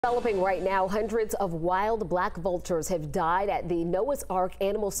Developing right now, hundreds of wild black vultures have died at the Noah's Ark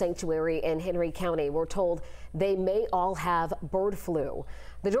Animal Sanctuary in Henry County. We're told they may all have bird flu.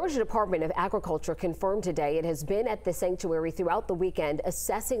 The Georgia Department of Agriculture confirmed today it has been at the sanctuary throughout the weekend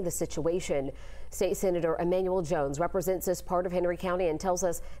assessing the situation. State Senator Emmanuel Jones represents this part of Henry County and tells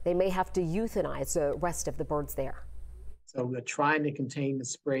us they may have to euthanize the rest of the birds there. So we're trying to contain the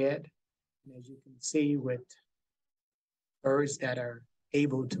spread. And as you can see, with birds that are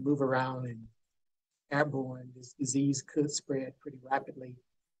able to move around and airborne, this disease could spread pretty rapidly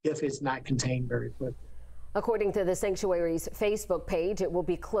if it's not contained very quickly. According to the sanctuary's Facebook page, it will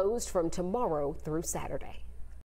be closed from tomorrow through Saturday.